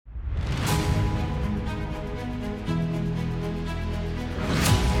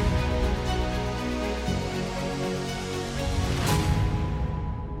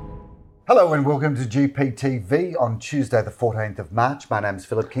Hello and welcome to GPTV on Tuesday the 14th of March. My name's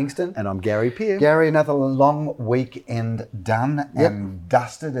Philip Kingston. And I'm Gary Peer. Gary, another long weekend done and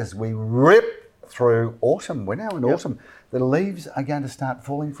dusted as we rip through autumn. We're now in autumn. The leaves are going to start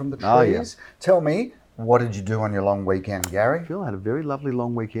falling from the trees. Oh, yeah. Tell me, what did you do on your long weekend, Gary? Phil, I had a very lovely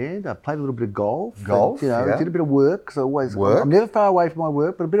long weekend. I played a little bit of golf. Golf, and, did a bit of work. Because Work? I'm never far away from my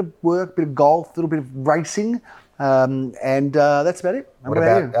work, but a bit of work, a bit of golf, a little bit of racing. And that's about it.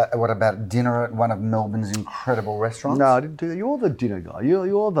 What about dinner at one of Melbourne's incredible restaurants? No, I didn't do that. You're the dinner guy.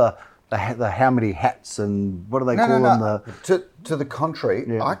 You're the how many hats and what do they call them? To the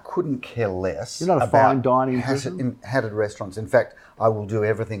contrary, I couldn't care less. You're not a about fine dining person? hatted restaurants. In fact, I will do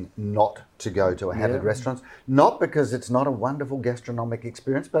everything not to go to a hatted restaurant. Not because it's not a wonderful gastronomic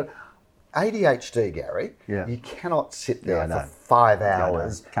experience, but ADHD, Gary, you cannot sit there for 5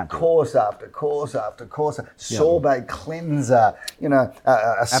 hours, course after course after course, sorbet cleanser,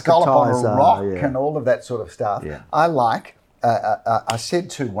 a scallop on a rock and all of that sort of stuff. Yeah. I said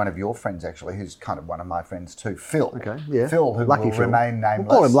to one of your friends, actually, who's kind of one of my friends too, Phil. Okay, yeah. Phil, who Lucky will Phil. remain nameless.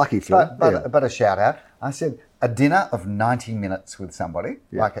 We'll call him Lucky Phil. But a shout out. I said, a dinner of 90 minutes with somebody,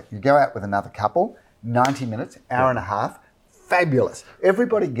 you go out with another couple, 90 minutes, hour and a half, fabulous.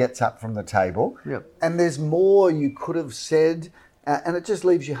 Everybody gets up from the table, and there's more you could have said, and it just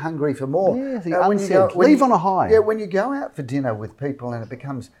leaves you hungry for more. Yeah, leave on a high. Yeah, when you go out for dinner with people and it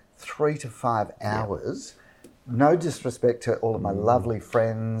becomes 3 to 5 hours, no disrespect to all of my lovely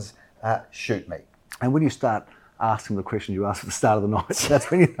friends, shoot me. And when you start asking the questions you asked at the start of the night, that's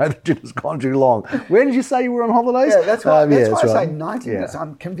when you know the dinner's gone too long. Where did you say you were on holidays? Yeah, that's why I say 90 minutes.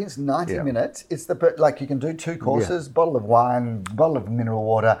 I'm convinced 90 minutes. It's you can do 2 courses, bottle of wine, bottle of mineral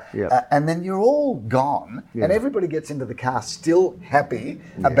water, and then you're all gone, and everybody gets into the car still happy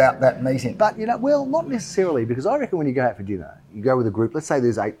about that meeting. But, not necessarily, because I reckon when you go out for dinner, you go with a group, let's say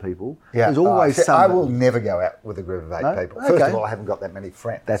there's 8 people, there's always I will never go out with a group of 8 people. First of all, I haven't got that many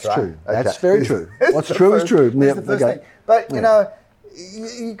friends. That's true. Okay. That's very true. What's true is true. The first thing. But,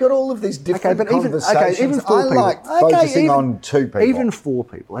 you've got all of these different conversations. Even 4 people. I like focusing on 2 people. Even 4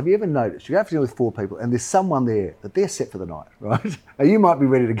 people. Have you ever noticed, you go out for dinner with 4 people and there's someone there that they're set for the night, right? And you might be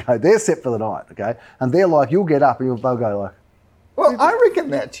ready to go. They're set for the night, okay? And they're like, you'll get up and they'll go like, well, I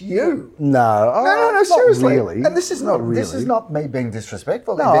reckon that's you. No, seriously. Not really. And this is not me being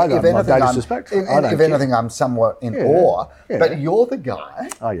disrespectful. No, if anything, I'm somewhat in awe. Yeah. But you're the guy.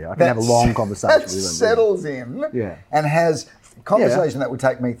 Oh yeah, I can have a long conversation with them. Settles in and has a conversation that would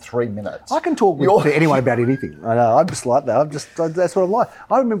take me 3 minutes. I can talk to anyone about anything. I know. I'm just like that. That's what I'm like.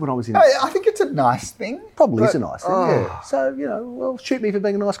 I remember when I was in. I think it's a nice thing. Probably is a nice thing. Yeah. So shoot me for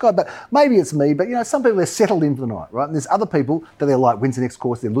being a nice guy, but maybe it's me. But some people, they're settled in for the night, right? And there's other people that they're like, when's the next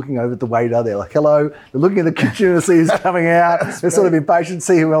course? They're looking over at the waiter. They're like, hello. They're looking at the kitchen to see who's coming out. They're sort of impatient,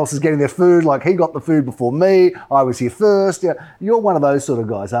 see who else is getting their food. Like, he got the food before me. I was here first. You're one of those sort of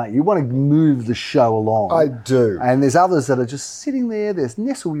guys, aren't you? You want to move the show along. I do. And there's others that are just sitting there. They're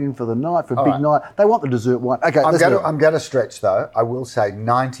nestled in for the night, for a big night. They want the dessert wine. Okay, I'm going to stretch though. I will say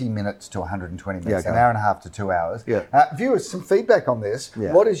 90 minutes to 120 minutes, an hour and a half to 2 hours. Yeah. Viewers, some feedback on this.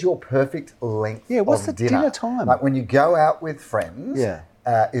 Yeah. What is your perfect length what's of the dinner time? Like when you go out with friends,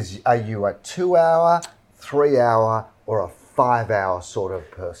 are you a 2 hour, 3 hour, or a 5 hour sort of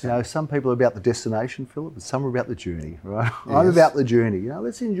person? Some people are about the destination, Philip, and some are about the journey, right? Yes. I'm about the journey.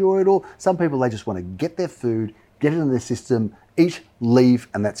 Let's enjoy it all. Some people, they just want to get their food, get it in their system, eat, leave,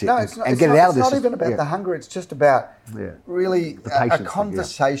 and that's it. No, it's not, and get it out of this. It's not even about the hunger. It's just about really the patience, a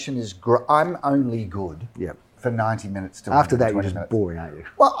conversation is great. I'm only good for 90 minutes to after that, you're 20 just minutes. boring, aren't you?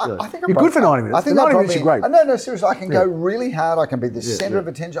 Well, I think you're good for 90 minutes. I think 90 minutes, you're great. No, seriously. I can go really hard. I can be the centre of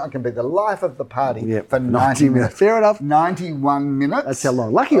attention. I can be the life of the party for 90 minutes. Fair enough. 91 minutes. That's how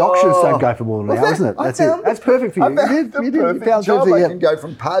long. Lucky auctions don't go for more than an hour, isn't it? That's it. That's perfect for you. You found job. I can go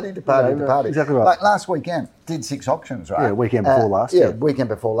from party to party to party. Exactly right. Like last weekend, did 6 auctions, right? Yeah, weekend before last. Weekend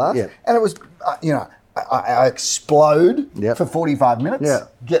before last. Yeah. And it was, I explode for 45 minutes,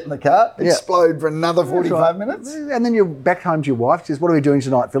 get in the car, explode for another 45 minutes. And then you're back home to your wife. She says, what are we doing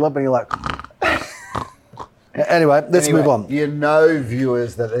tonight, Philip? And you're like... Anyway, let's move on.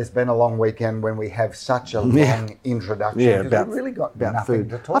 Viewers, that there's been a long weekend when we have such a long introduction. Yeah, we've really got nothing food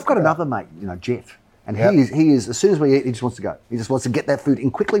to talk about. I've got another mate, Jeff. And he is, as soon as we eat, he just wants to go. He just wants to get that food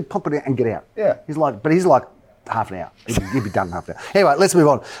in quickly, pop it out and get out. Yeah. He's like, half an hour. He'd be done in half an hour. Anyway, let's move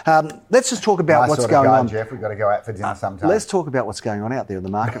on. Let's just talk about what's going on. Jeff, we've got to go out for dinner sometime. Let's talk about what's going on out there in the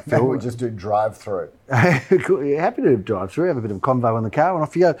market, Phil. We'll just do drive-through. Happy to drive through, have a bit of a convo in the car, and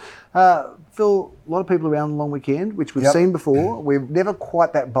off you go. Phil, a lot of people around the long weekend, which we've seen before. We're never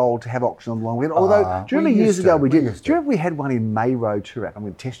quite that bold to have auction on the long weekend. Although, do you remember years ago we did? Do you remember we had one in May Road, Toorak? I'm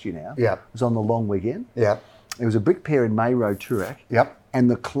going to test you now. Yeah. It was on the long weekend. Yeah. It was a brick pair in May Road, Toorak. Yep. And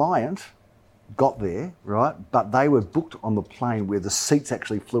the client got there, right? But they were booked on the plane where the seats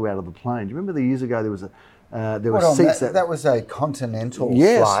actually flew out of the plane. Do you remember the years ago there was seats that was a continental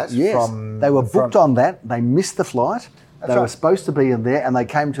flight. Yes, they were booked on that. They missed the flight. They were supposed to be in there, and they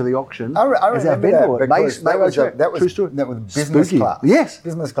came to the auction. I remember that was true story. That was business Spooky. class. Yes,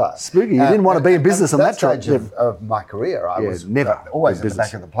 business class. Spooky. You didn't want to be in business on that stage trip. of my career. I was never always in the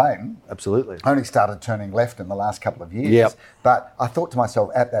back of the plane. Absolutely. I only started turning left in the last couple of years. Yep. But I thought to myself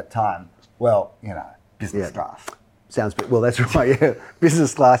at that time, well, business class. Sounds well. That's right. Yeah,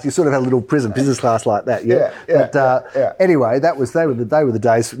 business class. You sort of had a little prison business class like that. Anyway, they were the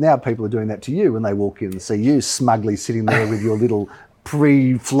days. Now people are doing that to you when they walk in and see you smugly sitting there with your little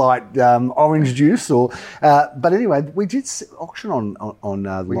pre-flight orange juice. But anyway, we did auction on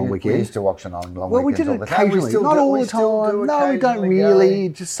the long weekend. We used to auction on long weekends. Well, we did it occasionally, not all the time. No, we don't really.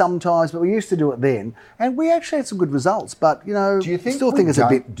 Just sometimes, but we used to do it then, and we actually had some good results. But do you think still think it's a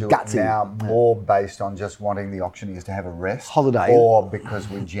bit gutsy now, more based on just wanting the auctioneers to have a rest, holiday, or because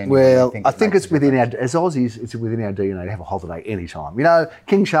we genuinely think I think it's within as Aussies, it's within our DNA to have a holiday anytime.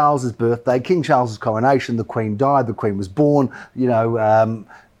 King Charles's birthday, King Charles's coronation, the Queen died, the Queen was born. Like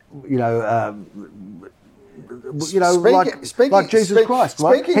Jesus Christ,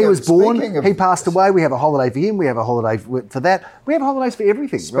 right? He was born, he passed away, we have a holiday for him, we have a holiday for that. We have holidays for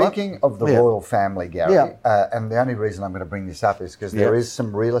everything, Speaking of the royal family, Gary, and the only reason I'm going to bring this up is because there is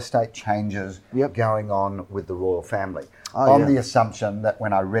some real estate changes going on with the royal family. The assumption that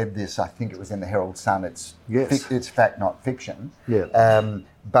when I read this, I think it was in the Herald Sun, it's fact, not fiction.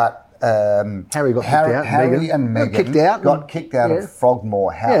 But Harry got kicked out. Harry and Meghan got kicked out of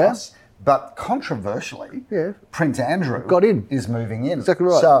Frogmore House. But controversially, Prince Andrew is moving in. Exactly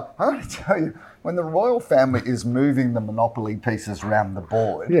right. So I want to tell you, when the royal family is moving the Monopoly pieces around the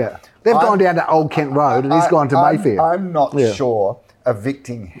board, they've gone down to Old Kent Road and he's gone to Mayfair. I'm not sure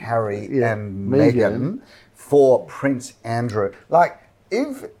evicting Harry and Meghan for Prince Andrew. Like,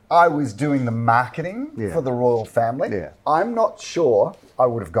 if I was doing the marketing for the royal family, I'm not sure I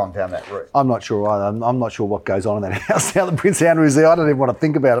would have gone down that route. I'm not sure either. I'm not sure what goes on in that house now that Prince Andrew is there. I don't even want to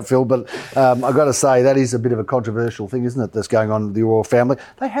think about it, Phil, but I've got to say that is a bit of a controversial thing, isn't it, that's going on with the royal family.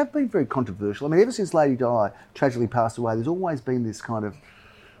 They have been very controversial. I mean, ever since Lady Di tragically passed away, there's always been this kind of,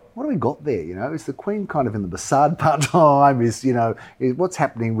 what do we got there? Is the Queen kind of in the facade part-time? Is what's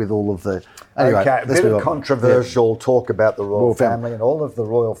happening with all of the... Anyway, a bit of controversial talk about the royal family and all of the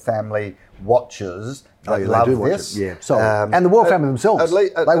royal family watchers that love this. And the royal family themselves, they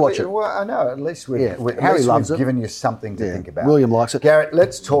watch it. Well, I know, at least Harry loves it. Given you something to think about. William likes it. Garrett,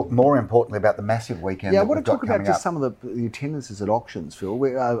 let's talk more importantly about the massive weekend. I want to talk about just some of the attendances at auctions, Phil,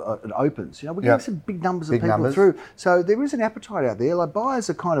 where it opens. We're getting some big numbers of people through. So there is an appetite out there. Like, buyers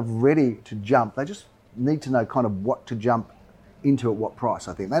are kind of ready to jump. They just need to know kind of what to jump into at what price,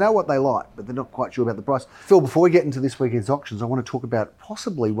 I think. They know what they like, but they're not quite sure about the price. Phil, before we get into this weekend's auctions, I want to talk about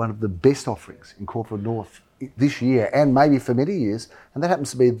possibly one of the best offerings in Caulfield North this year, and maybe for many years, and that happens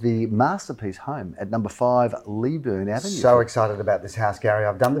to be the Masterpiece home at number 5 Leaburn Avenue. So excited about this house, Gary.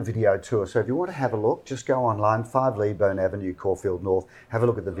 I've done the video tour, so if you want to have a look, just go online, 5 Leaburn Avenue, Caulfield North, have a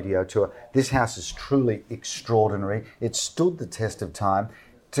look at the video tour. This house is truly extraordinary. It stood the test of time.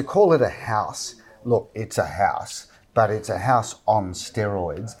 To call it a house, look, it's a house, but it's a house on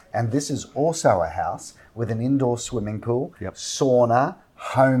steroids. And this is also a house with an indoor swimming pool, sauna,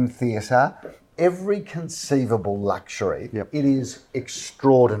 home theatre, every conceivable luxury. It is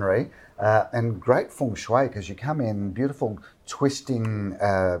extraordinary and great feng shui because you come in, beautiful twisting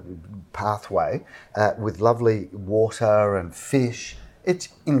pathway with lovely water and fish. It's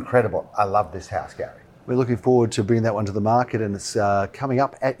incredible. I love this house, Gary. We're looking forward to bringing that one to the market, and it's coming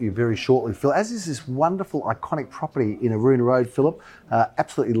up at you very shortly, Phil. As is this wonderful, iconic property in Aruna Road, Philip.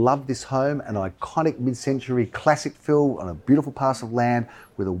 Absolutely love this home, an iconic mid-century classic, Phil, on a beautiful parcel of land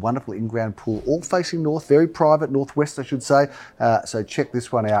with a wonderful in-ground pool, all facing north, very private, northwest, I should say. So check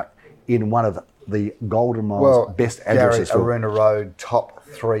this one out in one of the Golden Mile's best addresses. Gary, Aruna Road, top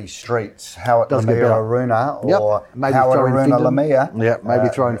 3 streets. Howard Lamia Aruna or maybe Howard Aruna Lamia. Yeah, maybe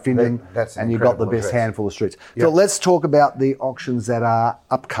throw in Findon, and you've got the best handful of streets. Yep. So let's talk about the auctions that are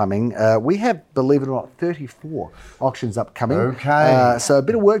upcoming. We have, believe it or not, 34 auctions upcoming. Okay. So a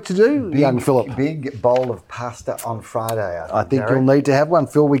bit of work to do, young Philip. Big bowl of pasta on Friday, I think you'll need to have one,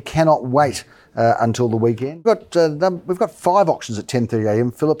 Phil. We cannot wait until the weekend. We've got 5 auctions at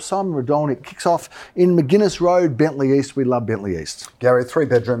 10:30am. Philip, Simon Rodolnik kicks off in McGuinness Road, Bentley East. We love Bentley East. Gary, 3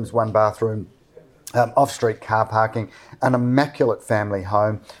 bedrooms, 1 bathroom, off-street car parking, an immaculate family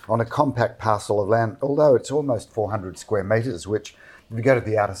home on a compact parcel of land, although it's almost 400 square metres, which if you go to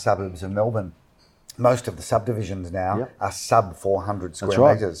the outer suburbs of Melbourne, most of the subdivisions now are sub 400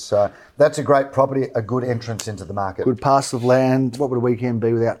 square metres. So that's a great property, a good entrance into the market. Good parcel of land. What would a weekend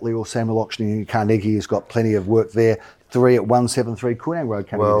be without Leo Samuel auctioning in Carnegie? He's got plenty of work there. 3 at 173 Kooyong Road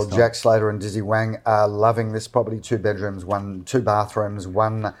coming Well, Jack Slater and Dizzy Wang are loving this property. 2 bedrooms, 2 bathrooms,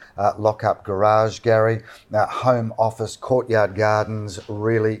 1 lock-up garage, Gary. Home, office, courtyard gardens,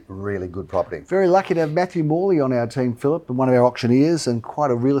 really, really good property. Very lucky to have Matthew Morley on our team, Philip, and one of our auctioneers and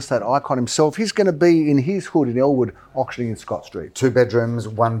quite a real estate icon himself. He's going to be in his hood in Elwood auctioning in Scott Street. 2 bedrooms,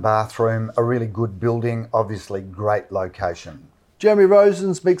 1 bathroom, a really good building, obviously great location. Jeremy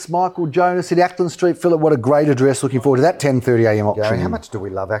Rosen speaks Michael Jonas at Ackland Street. Philip, what a great address. Looking forward to that 10:30am auction. Gary, how much do we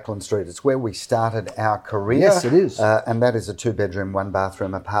love Ackland Street? It's where we started our career. Yes, it is. And that is a 2 bedroom, 1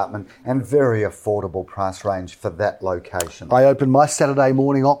 bathroom apartment and very affordable price range for that location. I opened my Saturday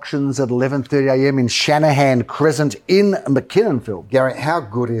morning auctions at 11:30am in Shanahan Crescent in McKinnon, Phil. Gary, how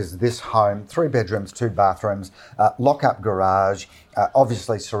good is this home? 3 bedrooms, 2 bathrooms, lock-up garage,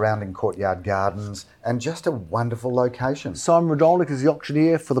 obviously surrounding courtyard gardens, and just a wonderful location. Simon Rodolnik is the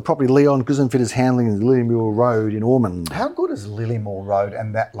auctioneer for the property Leon Grisenfit is handling in Lilymore Road in Ormond. How good has Lilymore Road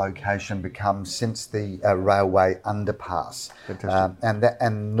and that location become since the railway underpass?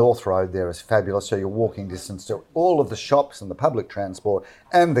 And North Road there is fabulous, so you're walking distance to all of the shops and the public transport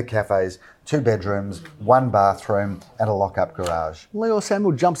and the cafes. 2 bedrooms, 1 bathroom and a lock-up garage. Leo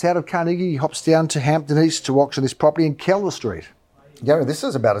Samuel jumps out of Carnegie, hops down to Hampton East to auction this property in Keller Street. Gary, this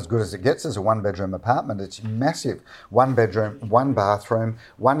is about as good as it gets as a 1-bedroom apartment. It's massive. 1 bedroom, 1 bathroom,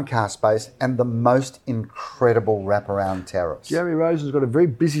 1 car space, and the most incredible wraparound terrace. Jeremy Rosen's got a very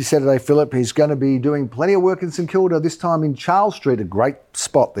busy Saturday, Philip. He's going to be doing plenty of work in St Kilda, this time in Charles Street, a great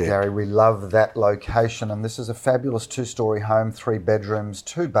spot there. Gary, we love that location, and this is a fabulous 2-storey home, 3 bedrooms,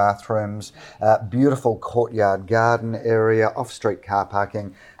 2 bathrooms, beautiful courtyard garden area, off-street car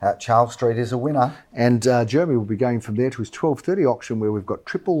parking. Charles Street is a winner. And Jeremy will be going from there to his 12:30 auction, where we've got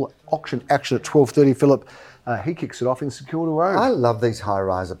triple auction action at 12:30, Philip. He kicks it off in St Kilda Road. I love these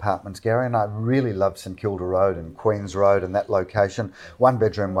high-rise apartments, Gary, and I really love St Kilda Road and Queens Road and that location. 1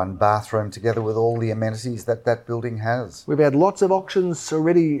 bedroom, 1 bathroom, together with all the amenities that that building has. We've had lots of auctions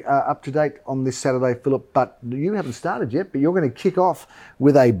already up to date on this Saturday, Philip, but you haven't started yet, but you're going to kick off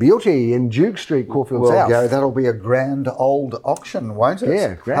with a beauty in Duke Street, Caulfield South. Well, Gary, that'll be a grand old auction, won't it?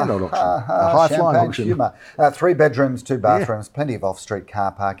 Yeah, grand old auction. A high-flying auction. Humour. 3 bedrooms, 2 bathrooms, plenty of off-street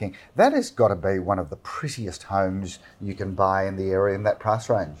car parking. That has got to be one of the prettiest homes you can buy in the area in that price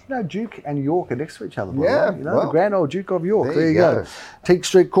range. You know, Duke and York are next to each other. Yeah, you know, the grand old Duke of York. There you go. Teague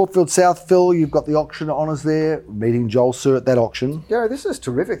Street, Caulfield South, Phil. You've got the auction honours there. Meeting Joel Sir at that auction. Gary, this is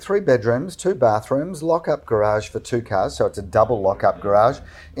terrific. 3 bedrooms, 2 bathrooms, lock-up garage for 2 cars, so it's a double lock-up garage.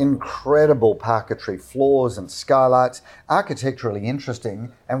 Incredible parquetry floors and skylights, architecturally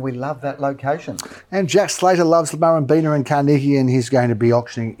interesting, and we love that location. And Jack Slater loves Murrumbeena and Carnegie, and he's going to be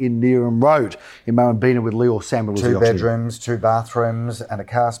auctioning in Neeram Road in Murrumbeena with Leo Samuel. 2 bedrooms, 2 bathrooms and a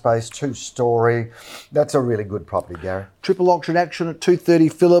car space, 2-storey. That's a really good property, Gary. Triple auction action at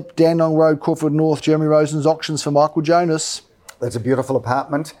 2:30, Philip. Dandenong Road, Caulfield North. Jeremy Rosen's auctions for Michael Jonas. That's a beautiful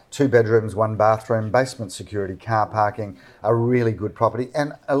apartment, 2 bedrooms, 1 bathroom, basement security, car parking, a really good property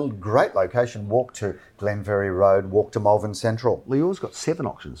and a great location. Walk to Glenferrie Road, walk to Malvern Central. Leo's got 7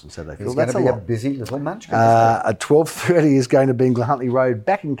 auctions on Saturday. He's going to be a busy little munchkin. At 12:30 is going to be in Huntley Road,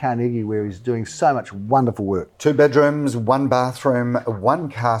 back in Carnegie, where he's doing so much wonderful work. 2 bedrooms, 1 bathroom, 1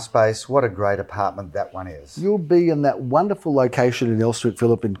 car space. What a great apartment that one is. You'll be in that wonderful location in Elstree,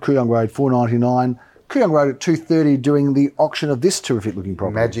 Philip, in Kooyong Road, 499. Kooyong Road at 2:30 doing the auction of this terrific looking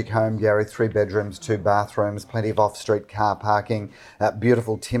property. Magic home, Gary, 3 bedrooms, 2 bathrooms, plenty of off-street car parking,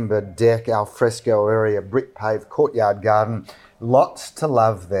 beautiful timber deck, alfresco area, brick paved courtyard garden. Lots to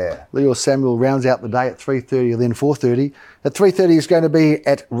love there. Leo Samuel rounds out the day at 3:30 and then 4:30. At 3:30 is going to be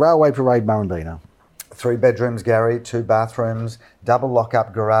at Railway Parade, Murrumbeena. 3 bedrooms, Gary, 2 bathrooms, double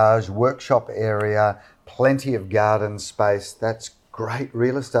lock-up garage, workshop area, plenty of garden space. That's Great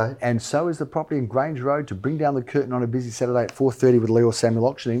real estate. And so is the property in Grange Road. To bring down the curtain on a busy Saturday at 4:30 with Leo Samuel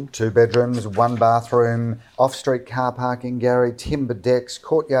Auctioning. 2 bedrooms, 1 bathroom, off-street car parking, Gary, timber decks,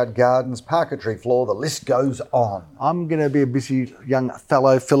 courtyard gardens, parquetry floor, the list goes on. I'm going to be a busy young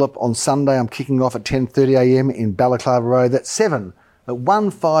fellow, Philip, on Sunday. I'm kicking off at 10:30 a.m. in Balaclava Road. That's 7 at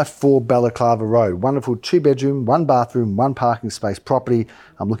 154 Balaclava Road. Wonderful 2-bedroom, 1 bathroom, 1 parking space property.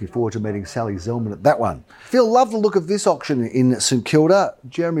 I'm looking forward to meeting Sally Zellman at that one. Phil, love the look of this auction in St Kilda.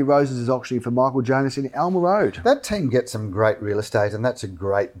 Jeremy Roses is auctioning for Michael Jonas in Alma Road. That team gets some great real estate, and that's a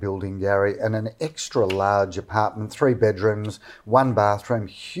great building, Gary, and an extra large apartment, 3 bedrooms, 1 bathroom,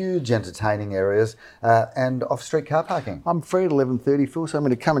 huge entertaining areas, and off-street car parking. I'm free at 11:30, Phil, so I'm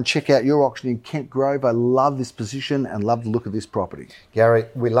going to come and check out your auction in Kent Grove. I love this position and love the look of this property. Gary,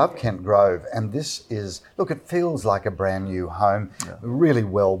 we love Kent Grove, and this is, look, it feels like a brand new home, really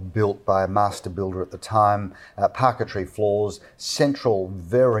well built by a master builder at the time, parquetry floors, central,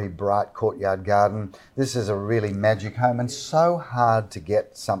 very bright courtyard garden. This is a really magic home, and so hard to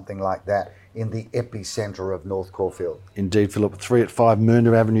get something like that in the epicentre of North Caulfield. Indeed, Philip. 3 at 5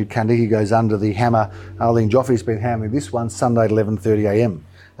 Mernda Avenue, Carnegie goes under the hammer. Arlene Joffrey's been hammering this one Sunday at 11:30 a.m.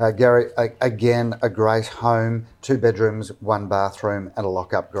 Gary, again, a great home, 2 bedrooms, 1 bathroom and a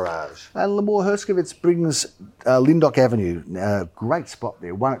lock-up garage. And Lamore Herskovitz brings Lindock Avenue. Great spot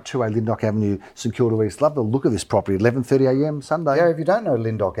there. 1 at 2A Lindock Avenue, St Kilda East. Love the look of this property. 11:30 a.m. Sunday. Gary, if you don't know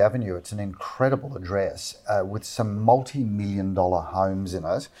Lindock Avenue, it's an incredible address with some multi-million-dollar homes in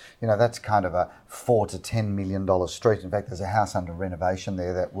it. You know, that's kind of a $4 to $10 million street. In fact, there's a house under renovation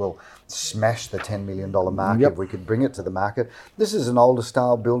there that will smash the $10 million mark if we could bring it to the market. This is an older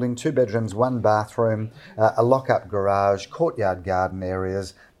style building, 2 bedrooms, 1 bathroom, a lock-up garage, courtyard garden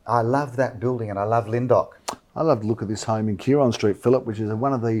areas. I love that building and I love Lindock. I love the look of this home in Kieron Street, Philip, which is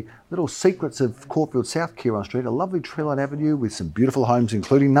one of the little secrets of Caulfield South Kieron Street, a lovely tree-line avenue with some beautiful homes,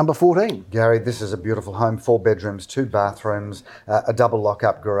 including number 14. Gary, this is a beautiful home, 4 bedrooms, 2 bathrooms, a double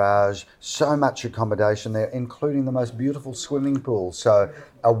lock-up garage, so much accommodation there, including the most beautiful swimming pool. So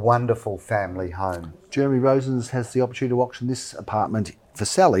a wonderful family home. Jeremy Rosens has the opportunity to auction this apartment for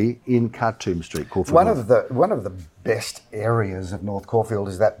Sally in Khartoum Street, Caulfield. One of the best areas of North Caulfield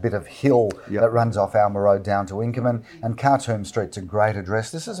is that bit of hill that runs off Alma Road down to Inkerman, and Khartoum Street's a great address.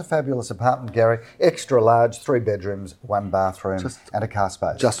 This is a fabulous apartment, Gary. Extra large, 3 bedrooms, 1 bathroom and a car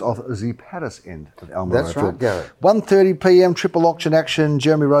space. Just off the Paddis end of Alma Road. That's right, Gary. 1:30 p.m, triple auction action.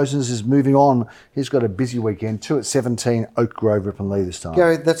 Jeremy Rosens is moving on. He's got a busy weekend. 2 at 17 Oak Grove, Ripponlea this time.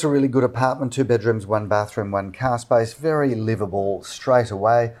 Gary, that's a really good apartment, 2 bedrooms, 1 bathroom, 1 car space. Very livable straight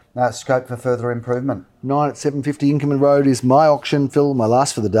away. Scope for further improvement. 9 at 750 Inkerman Road is my auction, Phil, my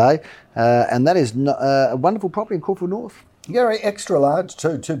last for the day. And that is a wonderful property in Caulfield North. Gary, extra large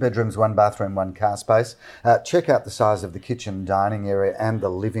too, 2 bedrooms, 1 bathroom, 1 car space. Check out the size of the kitchen, dining area and the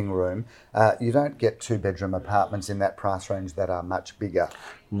living room. You don't get 2-bedroom apartments in that price range that are much bigger.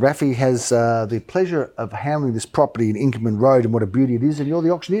 Rafi has the pleasure of handling this property in Inkerman Road, and what a beauty it is, and you're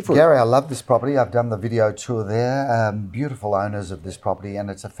the auctioneer for it. Gary, I love this property. I've done the video tour there. Beautiful owners of this property, and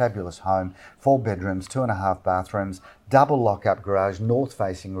it's a fabulous home. 4 bedrooms, 2.5 bathrooms, double lock-up garage,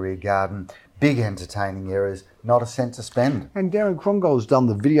 north-facing rear garden, big entertaining areas, not a cent to spend. And Darren Krongol's done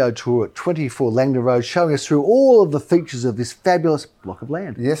the video tour at 24 Langdon Road, showing us through all of the features of this fabulous block of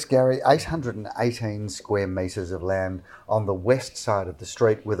land. Yes, Gary, 818 square metres of land on the west side of the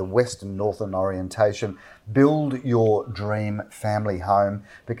street with a western-northern orientation. Build your dream family home,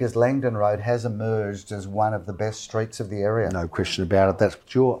 because Langdon Road has emerged as one of the best streets of the area. No question about it. That's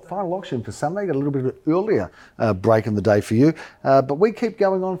your final auction for Sunday. Got a little bit of an earlier break in the day for you. But we keep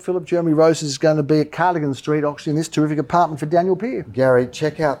going on, Philip. Jeremy Rose is going to be at Cardigan Street auctioning this terrific apartment for Daniel Peer. Gary,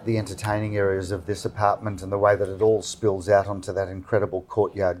 check out the entertaining areas of this apartment and the way that it all spills out onto that incredible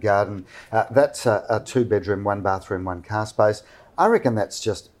courtyard garden. That's a 2-bedroom, 1 bathroom, 1 car space. I reckon that's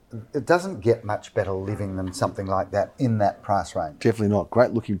just, it doesn't get much better living than something like that in that price range. Definitely not.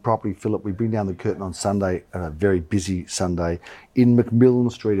 Great looking property, Philip. We bring down the curtain on Sunday, a very busy Sunday, in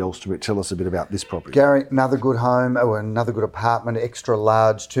McMillan Street, Elsternwick. Tell us a bit about this property. Gary, another good home, or another good apartment, extra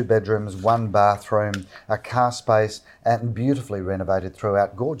large, 2 bedrooms, 1 bathroom, a car space, and beautifully renovated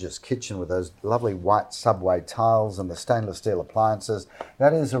throughout. Gorgeous kitchen with those lovely white subway tiles and the stainless steel appliances.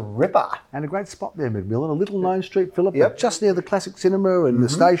 That is a ripper. And a great spot there, McMillan. A little known street, Philip, Yep. just near the classic cinema and the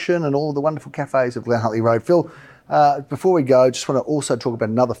station and all the wonderful cafes of Glen Huntly Road. Phil, before we go, just want to also talk about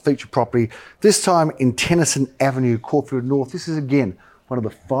another feature property, this time in Tennyson Avenue, Caulfield North. This is, again, one of the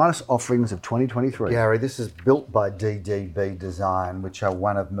finest offerings of 2023. Gary, this is built by DDB Design, which are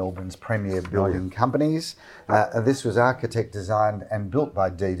one of Melbourne's premier building companies. This was architect designed and built by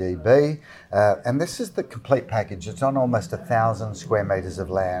DDB. And this is the complete package. It's on almost 1,000 square metres of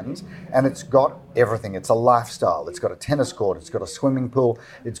land, and it's got everything. It's a lifestyle. It's got a tennis court. It's got a swimming pool.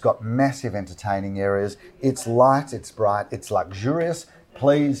 It's got massive entertaining areas. It's light. It's bright. It's luxurious.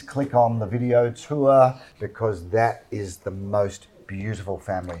 Please click on the video tour because that is the most beautiful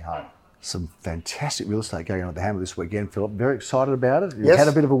family home. Some fantastic real estate going on at the Hammer this weekend, Philip. Very excited about it. We've Yes. had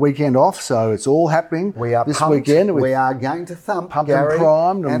a bit of a weekend off, so it's all happening We are this pumped. weekend. We are going to thump, pumped Gary, and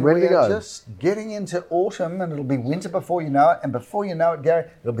primed and ready to we are go. just getting into autumn, and it'll be winter before you know it. And before you know it, Gary,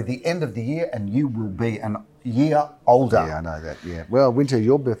 it'll be the end of the year, and you will be an year older. Yeah, I know that, yeah. Well, winter,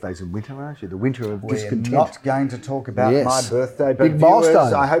 your birthday's in winter, aren't you? The winter of We're discontent. not going to talk about Yes. my birthday, but Big viewers,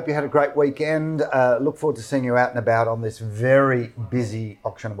 milestone. I hope you had a great weekend. Look forward to seeing you out and about on this very busy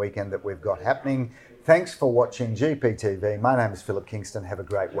auction weekend that we've got happening. Thanks for watching GPTV. My name is Philip Kingston. Have a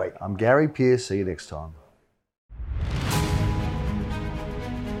great week. I'm Gary Pearce. See you next time.